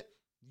fuck with it,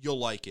 you'll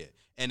like it.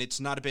 And it's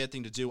not a bad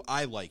thing to do.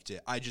 I liked it.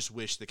 I just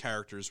wish the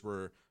characters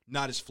were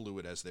not as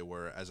fluid as they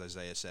were, as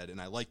Isaiah said, and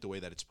I like the way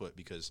that it's put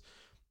because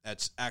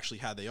that's actually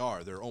how they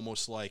are. They're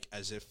almost like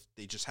as if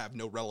they just have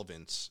no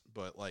relevance,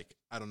 but like,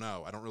 I don't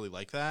know. I don't really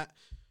like that.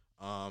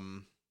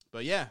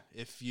 But yeah,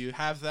 if you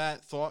have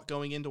that thought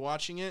going into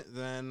watching it,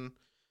 then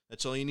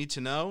that's all you need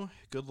to know.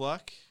 Good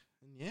luck.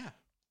 And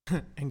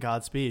yeah. And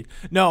Godspeed.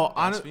 No,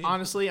 Godspeed.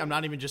 Honestly, I'm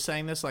not even just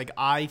saying this. Like,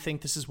 I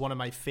think this is one of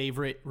my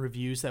favorite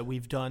reviews that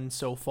we've done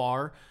so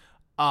far.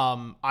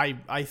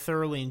 I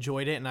thoroughly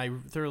enjoyed it, and I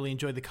thoroughly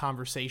enjoyed the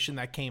conversation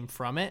that came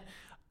from it.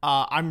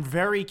 I'm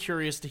very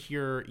curious to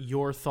hear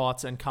your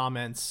thoughts and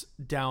comments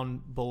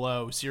down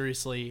below,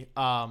 seriously.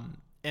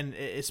 And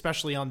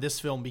especially on this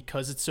film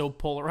because it's so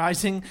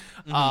polarizing,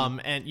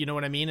 and you know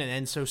what I mean,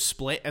 and so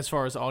split as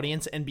far as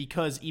audience, and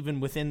because even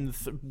within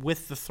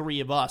with the three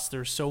of us,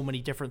 there's so many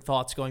different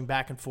thoughts going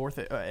back and forth.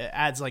 It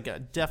adds like a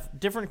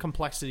different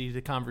complexity to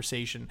the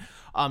conversation.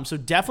 So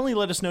definitely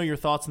let us know your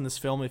thoughts on this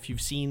film if you've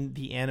seen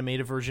the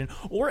animated version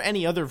or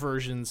any other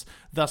versions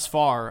thus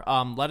far.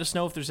 Let us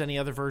know if there's any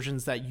other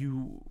versions that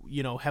you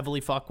know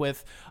heavily fuck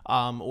with,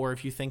 or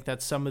if you think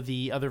that some of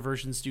the other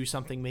versions do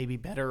something maybe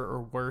better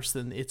or worse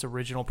than its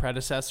original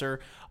predecessor,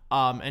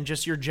 and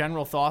just your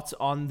general thoughts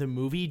on the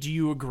movie. Do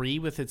you agree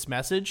with its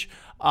message,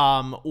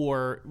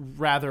 or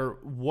rather,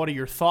 what are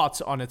your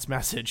thoughts on its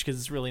message? Because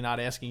it's really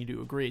not asking you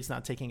to agree. It's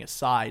not taking a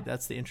side.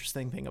 That's the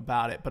interesting thing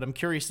about it. But I'm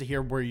curious to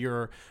hear where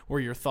your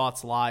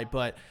thoughts lie.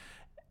 But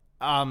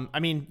I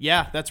mean,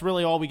 yeah, that's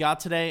really all we got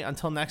today.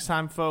 Until next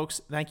time,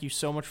 folks, thank you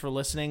so much for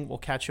listening. We'll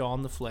catch you all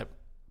on the flip.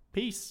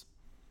 Peace.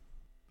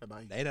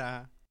 Bye-bye.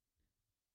 Later.